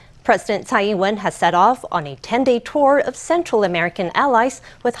President Tsai Ing-wen has set off on a 10-day tour of Central American allies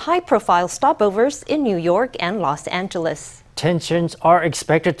with high-profile stopovers in New York and Los Angeles. Tensions are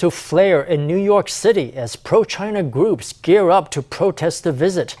expected to flare in New York City as pro-China groups gear up to protest the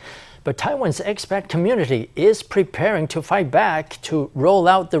visit. But Taiwan's expat community is preparing to fight back to roll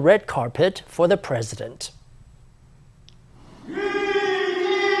out the red carpet for the president.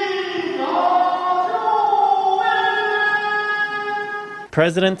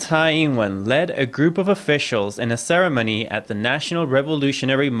 President Tsai Ing-wen led a group of officials in a ceremony at the National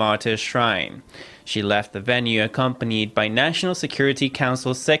Revolutionary Martyrs Shrine. She left the venue accompanied by National Security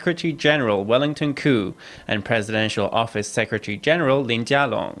Council Secretary General Wellington Koo and Presidential Office Secretary General Lin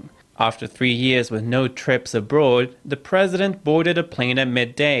Jialong. After 3 years with no trips abroad, the president boarded a plane at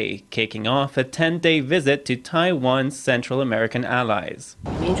midday, kicking off a 10-day visit to Taiwan's Central American allies.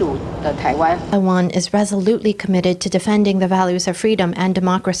 Taiwan is resolutely committed to defending the values of freedom and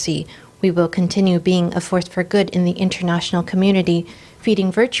democracy. We will continue being a force for good in the international community,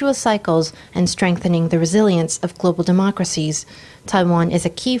 feeding virtuous cycles and strengthening the resilience of global democracies. Taiwan is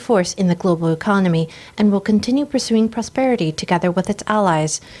a key force in the global economy and will continue pursuing prosperity together with its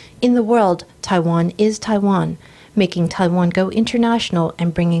allies. In the world, Taiwan is Taiwan. Making Taiwan go international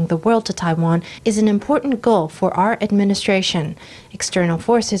and bringing the world to Taiwan is an important goal for our administration. External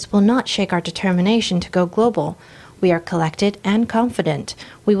forces will not shake our determination to go global. We are collected and confident.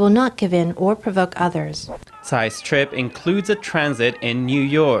 We will not give in or provoke others. Tsai's trip includes a transit in New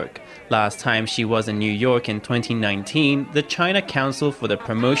York. Last time she was in New York in 2019, the China Council for the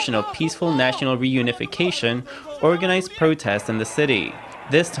Promotion of Peaceful National Reunification organized protests in the city.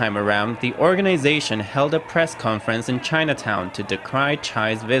 This time around, the organization held a press conference in Chinatown to decry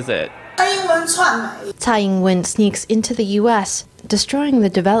Tsai's visit. Tsai Ing-wen sneaks into the U.S., destroying the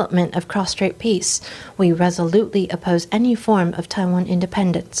development of cross-strait peace. We resolutely oppose any form of Taiwan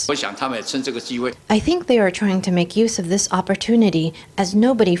independence. I think they are trying to make use of this opportunity, as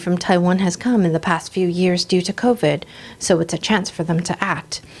nobody from Taiwan has come in the past few years due to COVID, so it's a chance for them to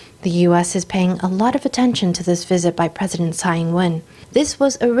act. The U.S. is paying a lot of attention to this visit by President Tsai Ing-wen. This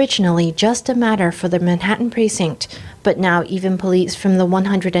was originally just a matter for the Manhattan precinct, but now even police from the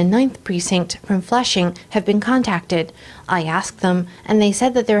 109th precinct from Flushing have been contacted. I asked them, and they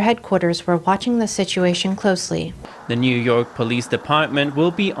said that their headquarters were watching the situation closely. The New York Police Department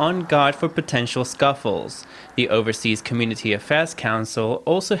will be on guard for potential scuffles. The Overseas Community Affairs Council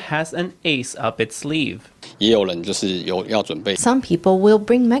also has an ace up its sleeve. Some people will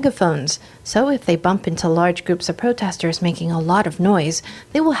bring megaphones, so if they bump into large groups of protesters making a lot of noise,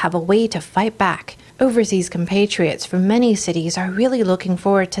 they will have a way to fight back. Overseas compatriots from many cities are really looking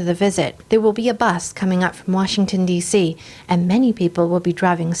forward to the visit. There will be a bus coming up from Washington, D.C., and many people will be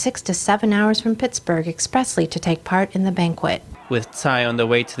driving 6 to 7 hours from Pittsburgh expressly to take part in the banquet. With Tsai on the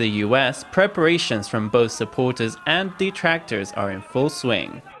way to the U.S., preparations from both supporters and detractors are in full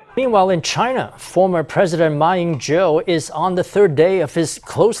swing. Meanwhile, in China, former President Ma Ying-jeou is on the third day of his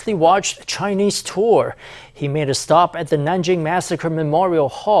closely watched Chinese tour. He made a stop at the Nanjing Massacre Memorial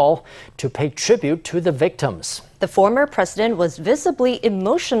Hall to pay tribute to the victims. The former president was visibly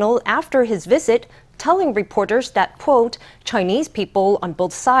emotional after his visit, telling reporters that, quote, Chinese people on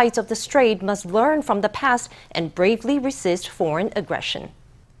both sides of the strait must learn from the past and bravely resist foreign aggression.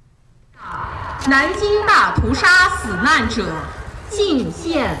 南京大屠杀死难者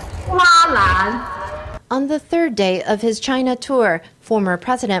On the third day of his China tour, former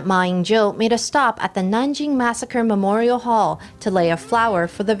President Ma Ying-jeou made a stop at the Nanjing Massacre Memorial Hall to lay a flower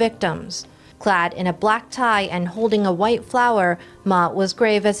for the victims. Clad in a black tie and holding a white flower, Ma was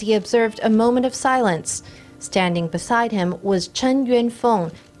grave as he observed a moment of silence. Standing beside him was Chen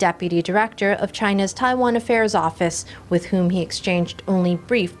Yuanfeng, Deputy Director of China's Taiwan Affairs Office, with whom he exchanged only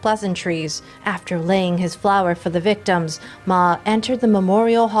brief pleasantries. After laying his flower for the victims, Ma entered the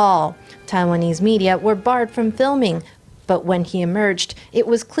memorial hall. Taiwanese media were barred from filming, but when he emerged, it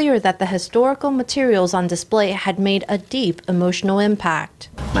was clear that the historical materials on display had made a deep emotional impact.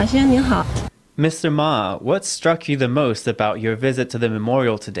 Mr. Ma, what struck you the most about your visit to the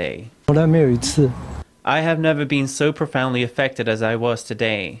memorial today? I have never been so profoundly affected as I was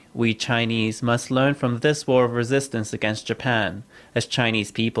today. We Chinese must learn from this war of resistance against Japan. As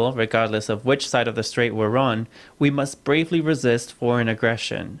Chinese people, regardless of which side of the strait we're on, we must bravely resist foreign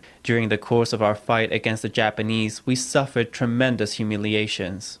aggression. During the course of our fight against the Japanese, we suffered tremendous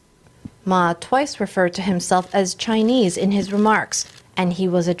humiliations. Ma twice referred to himself as Chinese in his remarks, and he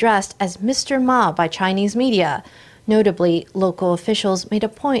was addressed as Mr. Ma by Chinese media. Notably, local officials made a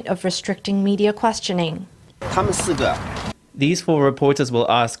point of restricting media questioning. These 4 reporters will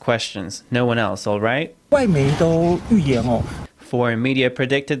ask questions, no one else, all right? Foreign media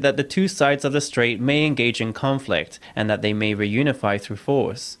predicted that the two sides of the strait may engage in conflict and that they may reunify through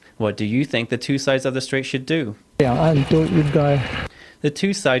force. What do you think the two sides of the strait should do? The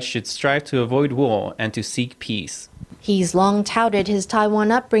two sides should strive to avoid war and to seek peace. He's long touted his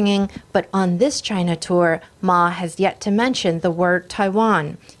Taiwan upbringing, but on this China tour, Ma has yet to mention the word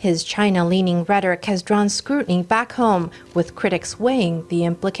Taiwan. His China-leaning rhetoric has drawn scrutiny back home, with critics weighing the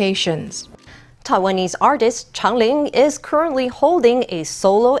implications. Taiwanese artist Chang Ling is currently holding a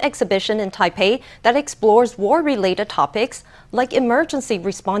solo exhibition in Taipei that explores war-related topics like emergency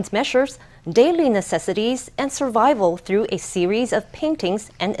response measures, daily necessities, and survival through a series of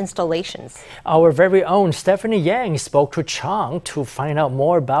paintings and installations. Our very own Stephanie Yang spoke to Chang to find out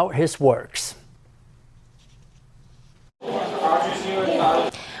more about his works.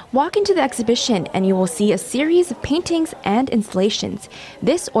 Walk into the exhibition and you will see a series of paintings and installations.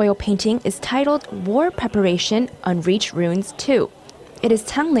 This oil painting is titled War Preparation: Unreached Ruins 2. It is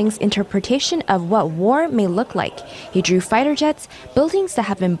Chang Ling's interpretation of what war may look like. He drew fighter jets, buildings that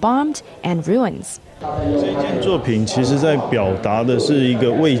have been bombed, and ruins. What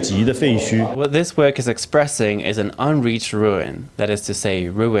this work is expressing is an unreached ruin. That is to say,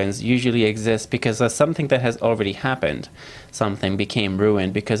 ruins usually exist because of something that has already happened. Something became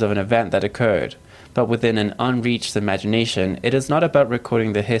ruined because of an event that occurred. But within an unreached imagination, it is not about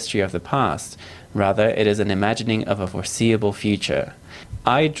recording the history of the past. Rather, it is an imagining of a foreseeable future.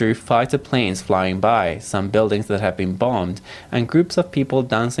 I drew fighter planes flying by, some buildings that have been bombed, and groups of people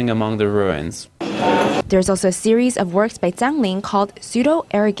dancing among the ruins. There's also a series of works by Chang Ling called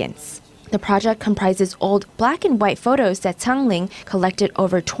Pseudo-Arrogance. The project comprises old black and white photos that Chang Ling collected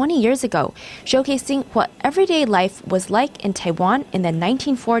over 20 years ago, showcasing what everyday life was like in Taiwan in the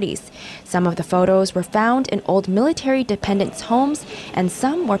 1940s. Some of the photos were found in old military dependents' homes, and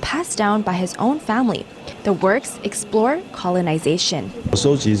some were passed down by his own family. The works explore colonization.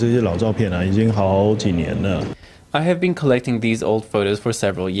 I have been collecting these old photos for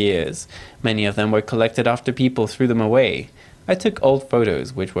several years. Many of them were collected after people threw them away. I took old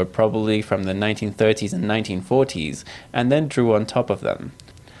photos, which were probably from the 1930s and 1940s, and then drew on top of them.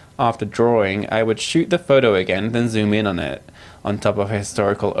 After drawing, I would shoot the photo again, then zoom in on it. On top of a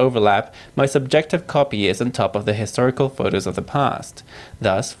historical overlap, my subjective copy is on top of the historical photos of the past,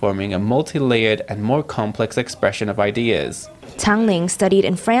 thus forming a multi-layered and more complex expression of ideas. Chang Ling studied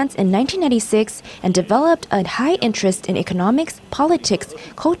in France in 1996 and developed a high interest in economics, politics,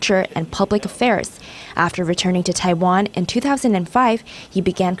 culture, and public affairs. After returning to Taiwan in 2005, he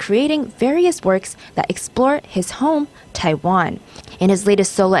began creating various works that explore his home, Taiwan. In his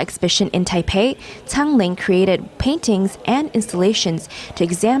latest solo exhibition in Taipei, Chang Ling created paintings and installations to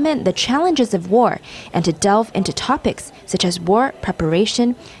examine the challenges of war and to delve into topics such as war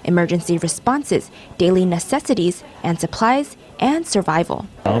preparation, emergency responses, daily necessities and supplies, and survival.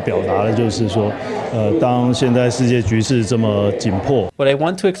 What I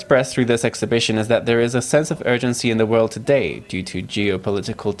want to express through this exhibition is that there is a sense of urgency in the world today due to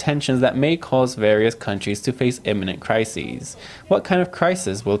geopolitical tensions that may cause various countries to face imminent crises. What kind of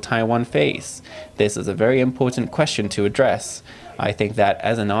crisis will Taiwan face? This is a very important question to address. I think that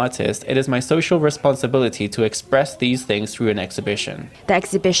as an artist, it is my social responsibility to express these things through an exhibition. The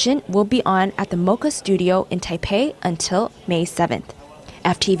exhibition will be on at the Mocha Studio in Taipei until May 7th.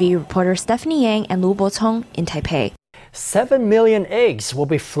 FTV reporter Stephanie Yang and Lu Bocong in Taipei. 7 million eggs will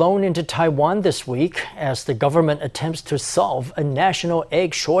be flown into Taiwan this week as the government attempts to solve a national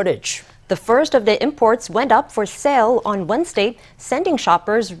egg shortage. The first of the imports went up for sale on Wednesday, sending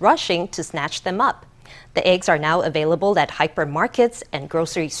shoppers rushing to snatch them up. The eggs are now available at hypermarkets and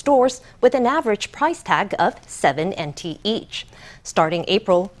grocery stores with an average price tag of 7 NT each. Starting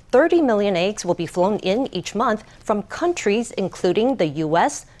April, 30 million eggs will be flown in each month from countries including the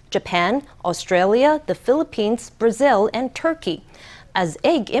US, Japan, Australia, the Philippines, Brazil, and Turkey. As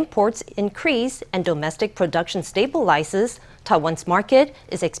egg imports increase and domestic production stabilizes, Taiwan's market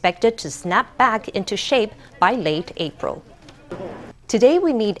is expected to snap back into shape by late April. Today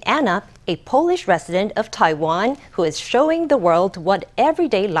we meet Anna, a Polish resident of Taiwan who is showing the world what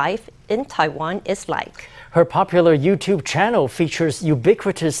everyday life in Taiwan is like. Her popular YouTube channel features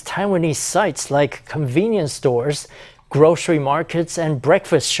ubiquitous Taiwanese sites like convenience stores, grocery markets, and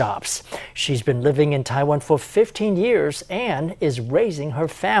breakfast shops. She's been living in Taiwan for 15 years and is raising her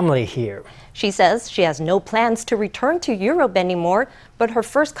family here. She says she has no plans to return to Europe anymore, but her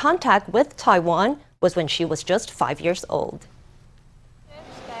first contact with Taiwan was when she was just 5 years old.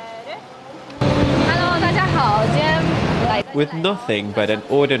 With nothing but an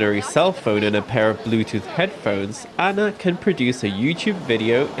ordinary cell phone and a pair of Bluetooth headphones, Anna can produce a YouTube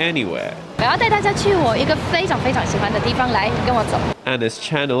video anywhere. Anna's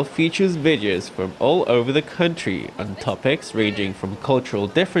channel features videos from all over the country on topics ranging from cultural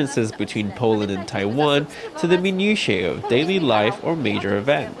differences between Poland and Taiwan to the minutiae of daily life or major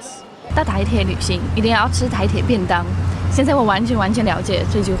events. 到台铁旅行一定要吃台铁便当。现在我完全了解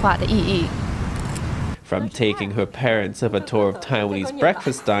这句话的意义。 From taking her parents of a tour of Taiwanese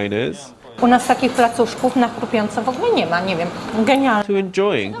breakfast diners U nas takich placuszków na chrupiące w ogóle nie ma, nie wiem, genialne. to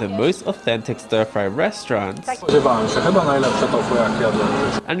enjoying the most authentic stir-fry restaurants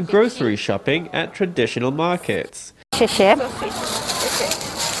and grocery shopping at traditional markets.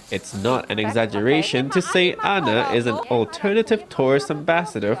 It's not an exaggeration to say Anna is an alternative tourist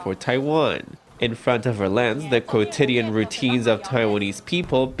ambassador for Taiwan. In front of her lens, the quotidian routines of Taiwanese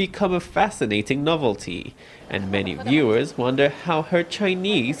people become a fascinating novelty, and many viewers wonder how her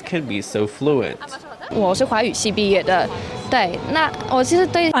Chinese can be so fluent. 我是华语系毕业的，对，那我其实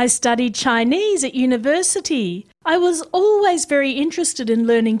对 I studied Chinese at university. I was always very interested in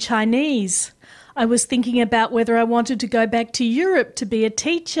learning Chinese. I was thinking about whether I wanted to go back to Europe to be a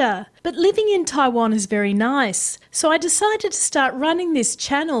teacher. But living in Taiwan is very nice, so I decided to start running this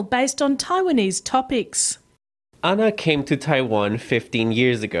channel based on Taiwanese topics. Anna came to Taiwan 15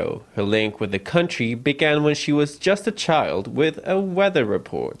 years ago. Her link with the country began when she was just a child with a weather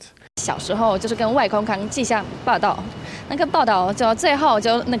report. 小时候就是跟外公看气象报道，那个报道就最后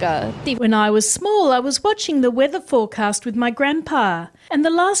就那个地。 When I was small, I was watching the weather forecast with my grandpa, and the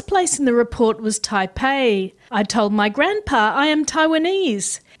last place in the report was Taipei. I told my grandpa I am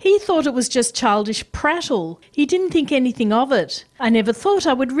Taiwanese. He thought it was just childish prattle. He didn't think anything of it. I never thought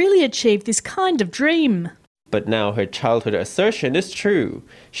I would really achieve this kind of dream. But now her childhood assertion is true.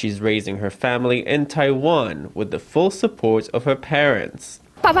 She's raising her family in Taiwan with the full support of her parents.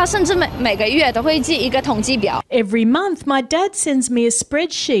 爸爸甚至每个月都会寄一个统计表。 Every month, my dad sends me a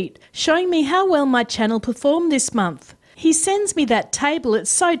spreadsheet showing me how well my channel performed this month. He sends me that table,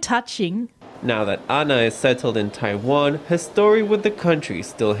 it's so touching. Now that Anna is settled in Taiwan, her story with the country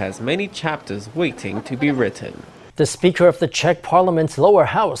still has many chapters waiting to be written. The Speaker of the Czech Parliament's lower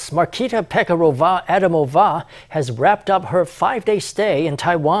house, Markéta Pekarová-Adamová, has wrapped up her 5-day stay in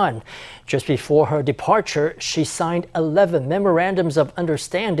Taiwan. Just before her departure, she signed 11 memorandums of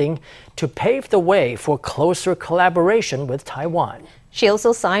understanding to pave the way for closer collaboration with Taiwan. She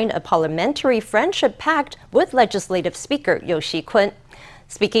also signed a parliamentary friendship pact with Legislative Speaker Liu Xikun.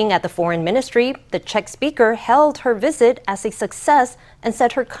 Speaking at the Foreign Ministry, the Czech speaker hailed her visit as a success and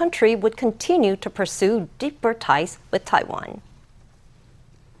said her country would continue to pursue deeper ties with Taiwan.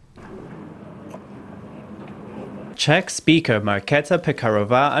 Czech Speaker Markéta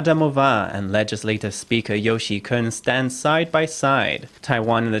Pekarová-Adamová and Legislative Speaker Liu Xikun stand side by side.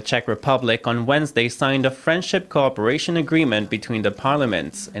 Taiwan and the Czech Republic on Wednesday signed a friendship cooperation agreement between the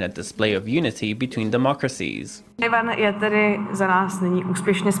parliaments in a display of unity between democracies.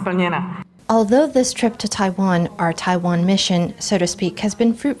 Although this trip to Taiwan, our Taiwan mission, so to speak, has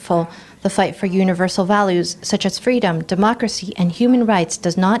been fruitful, the fight for universal values such as freedom, democracy, and human rights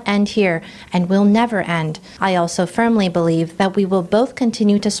does not end here and will never end. I also firmly believe that we will both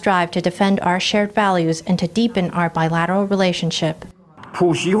continue to strive to defend our shared values and to deepen our bilateral relationship.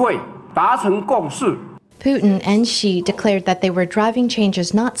 普习会达成共识。 Putin and Xi declared that they were driving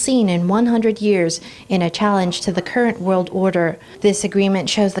changes not seen in 100 years in a challenge to the current world order. This agreement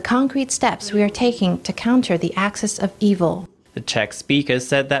shows the concrete steps we are taking to counter the axis of evil. The Czech speaker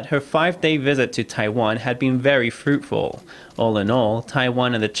said that her 5-day visit to Taiwan had been very fruitful. All in all,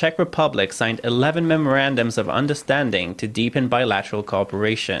 Taiwan and the Czech Republic signed 11 memorandums of understanding to deepen bilateral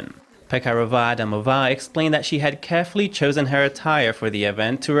cooperation. Pekarová-Adamová explained that she had carefully chosen her attire for the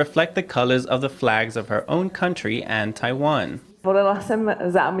event to reflect the colors of the flags of her own country and Taiwan.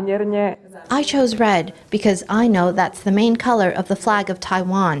 I chose red because I know that's the main color of the flag of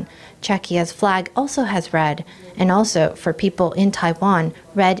Taiwan. Czechia's flag also has red. And also, for people in Taiwan,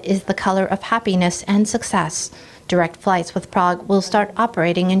 red is the color of happiness and success. Direct flights with Prague will start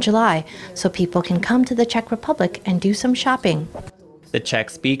operating in July, so people can come to the Czech Republic and do some shopping. The Czech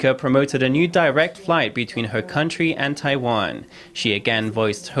speaker promoted a new direct flight between her country and Taiwan. She again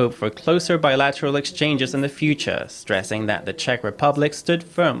voiced hope for closer bilateral exchanges in the future, stressing that the Czech Republic stood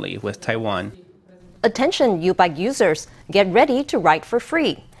firmly with Taiwan. Attention, U-Bike users, get ready to ride for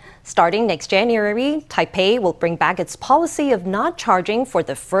free. Starting next January, Taipei will bring back its policy of not charging for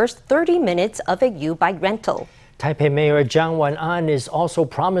the first 30 minutes of a U-Bike rental. Taipei Mayor Zhang Wan-an is also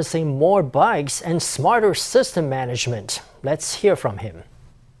promising more bikes and smarter system management. Let's hear from him.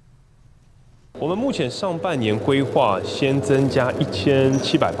 我们目前上半年规划先增加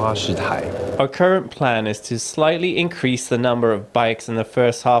1780台。Our current plan is to slightly increase the number of bikes in the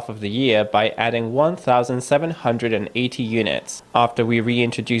first half of the year by adding 1,780 units. After we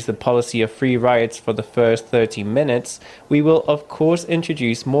reintroduce the policy of free rides for the first 30 minutes, we will of course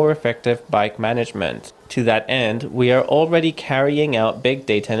introduce more effective bike management. To that end, we are already carrying out big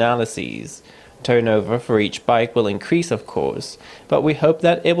data analyses. Turnover for each bike will increase, of course, but we hope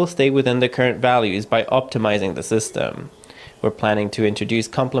that it will stay within the current values by optimizing the system. We're planning to introduce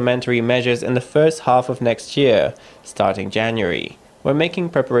complementary measures in the first half of next year, starting January. We're making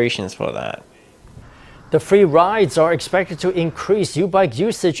preparations for that. The free rides are expected to increase U-bike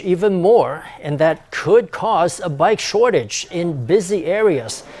usage even more, and that could cause a bike shortage in busy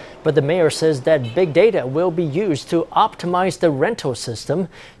areas. But the mayor says that big data will be used to optimize the rental system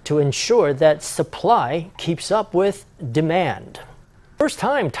to ensure that supply keeps up with demand. First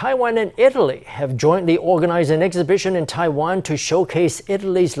time, Taiwan and Italy have jointly organized an exhibition in Taiwan to showcase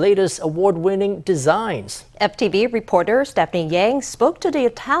Italy's latest award-winning designs. FTV reporter Stephanie Yang spoke to the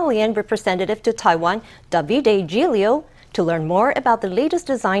Italian representative to Taiwan, Davide Giglio, to learn more about the latest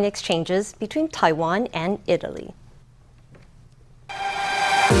design exchanges between Taiwan and Italy.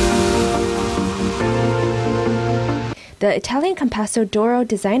 The Italian Compasso d'Oro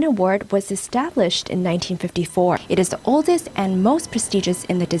Design Award was established in 1954. It is the oldest and most prestigious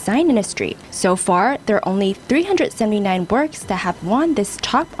in the design industry. So far, there are only 379 works that have won this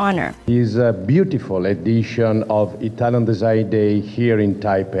top honor. It is a beautiful edition of Italian Design Day here in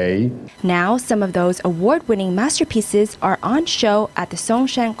Taipei. Now, some of those award-winning masterpieces are on show at the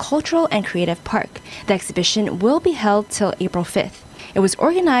Songshan Cultural and Creative Park. The exhibition will be held till April 5th. It was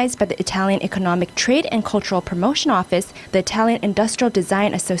organized by the Italian Economic Trade and Cultural Promotion Office, the Italian Industrial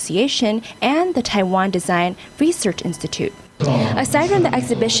Design Association, and the Taiwan Design Research Institute. Aside from the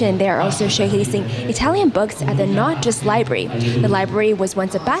exhibition, they are also showcasing Italian books at the Not Just Library. The library was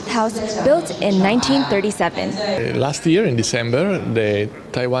once a bathhouse built in 1937. Last year in December, the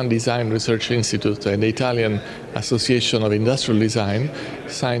Taiwan Design Research Institute and the Italian Association of Industrial Design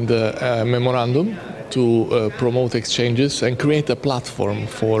signed a memorandum to promote exchanges and create a platform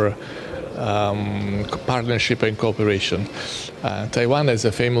for partnership and cooperation. Taiwan has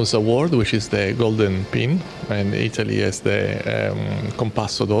a famous award, which is the Golden Pin, and Italy has the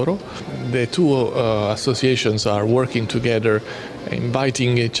Compasso d'Oro. The two associations are working together,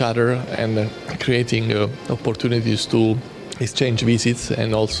 inviting each other and creating opportunities to exchange visits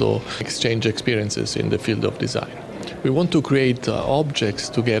and also exchange experiences in the field of design. We want to create objects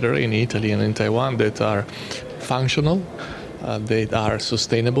together in Italy and in Taiwan that are functional, that are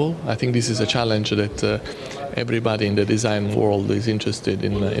sustainable. I think this is a challenge that everybody in the design world is interested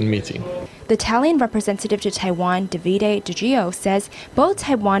in meeting. The Italian representative to Taiwan, Davide Giglio, says both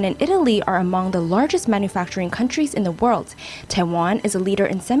Taiwan and Italy are among the largest manufacturing countries in the world. Taiwan is a leader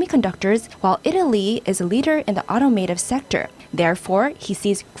in semiconductors, while Italy is a leader in the automotive sector. Therefore, he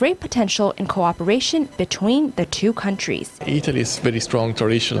sees great potential in cooperation between the two countries. Italy is very strong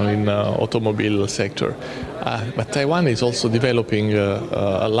traditionally in the automobile sector, but Taiwan is also developing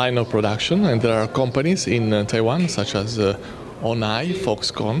a line of production, and there are companies in Taiwan such as Onai,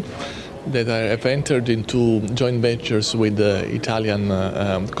 Foxconn, that have entered into joint ventures with Italian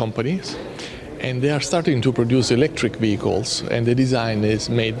companies, and they are starting to produce electric vehicles, and the design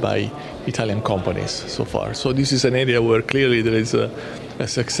is made by Italian companies so far. So this is an area where clearly there is a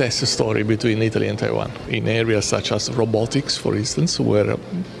success story between Italy and Taiwan in areas such as robotics, for instance, where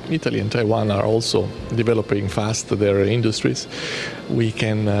Italy and Taiwan are also developing fast their industries. We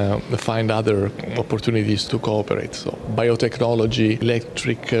can find other opportunities to cooperate. So biotechnology,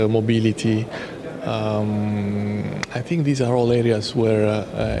 electric mobility, I think these are all areas where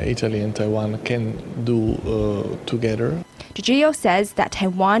Italy and Taiwan can do together. Giglio says that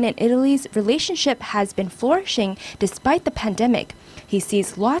Taiwan and Italy's relationship has been flourishing despite the pandemic. He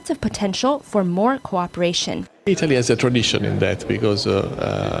sees lots of potential for more cooperation. Italy has a tradition in that because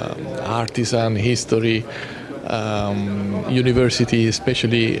artisan history, university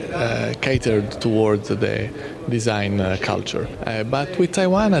especially catered towards the design culture. But with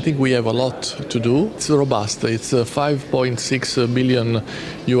Taiwan, I think we have a lot to do. It's robust. It's $5.6 billion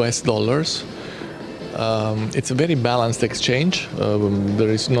US. It's a very balanced exchange. There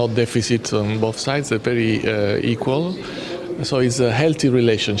is no deficit on both sides. They're very equal. So it's a healthy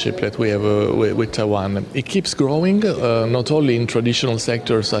relationship that we have with Taiwan. It keeps growing, not only in traditional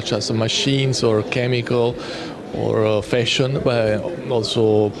sectors such as machines or chemical or fashion, but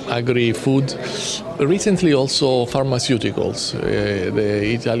also agri-food. Recently also pharmaceuticals,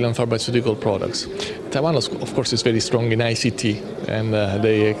 the Italian pharmaceutical products. Taiwan, of course, is very strong in ICT, and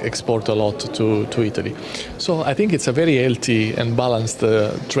they export a lot to Italy. So I think it's a very healthy and balanced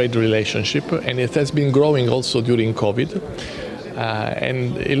trade relationship, and it has been growing also during COVID.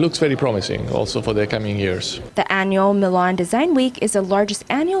 And it looks very promising also for the coming years. The annual Milan Design Week is the largest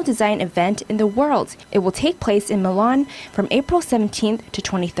annual design event in the world. It will take place in Milan from April 17th to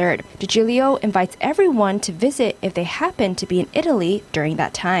 23rd. DiGilio invites everyone to visit if they happen to be in Italy during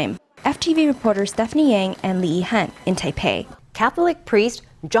that time. FTV reporter Stephanie Yang and Li Yihan in Taipei. Catholic priest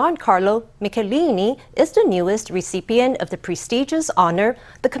Giancarlo Michelini is the newest recipient of the prestigious honor,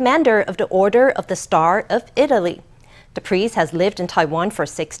 the Commander of the Order of the Star of Italy. The priest has lived in Taiwan for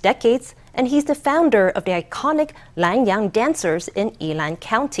 6 decades, and he's the founder of the iconic Lanyang dancers in Yilan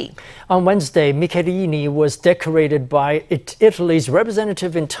County. On Wednesday, Michelini was decorated by Italy's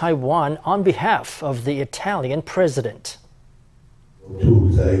representative in Taiwan on behalf of the Italian president.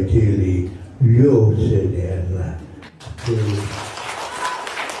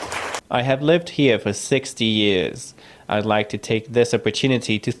 I have lived here for 60 years. I'd like to take this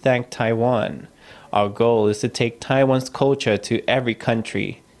opportunity to thank Taiwan. Our goal is to take Taiwan's culture to every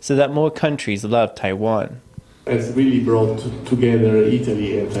country so that more countries love Taiwan. It's really brought together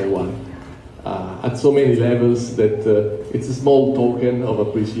Italy and Taiwan at so many levels that it's a small token of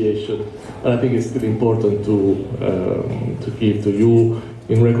appreciation. And I think it's still important to give to you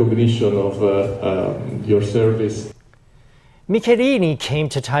in recognition of your service. Michelini came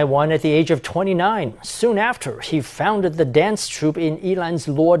to Taiwan at the age of 29. Soon after, he founded the dance troupe in Yilan's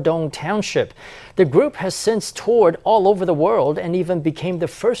Luodong Township. The group has since toured all over the world and even became the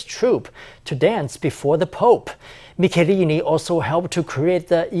first troupe to dance before the Pope. Michelini also helped to create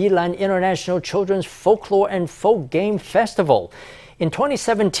the Yilan International Children's Folklore and Folk Game Festival. In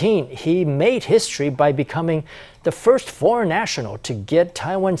 2017, he made history by becoming the first foreign national to get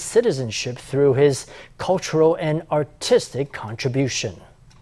Taiwan citizenship through his cultural and artistic contribution.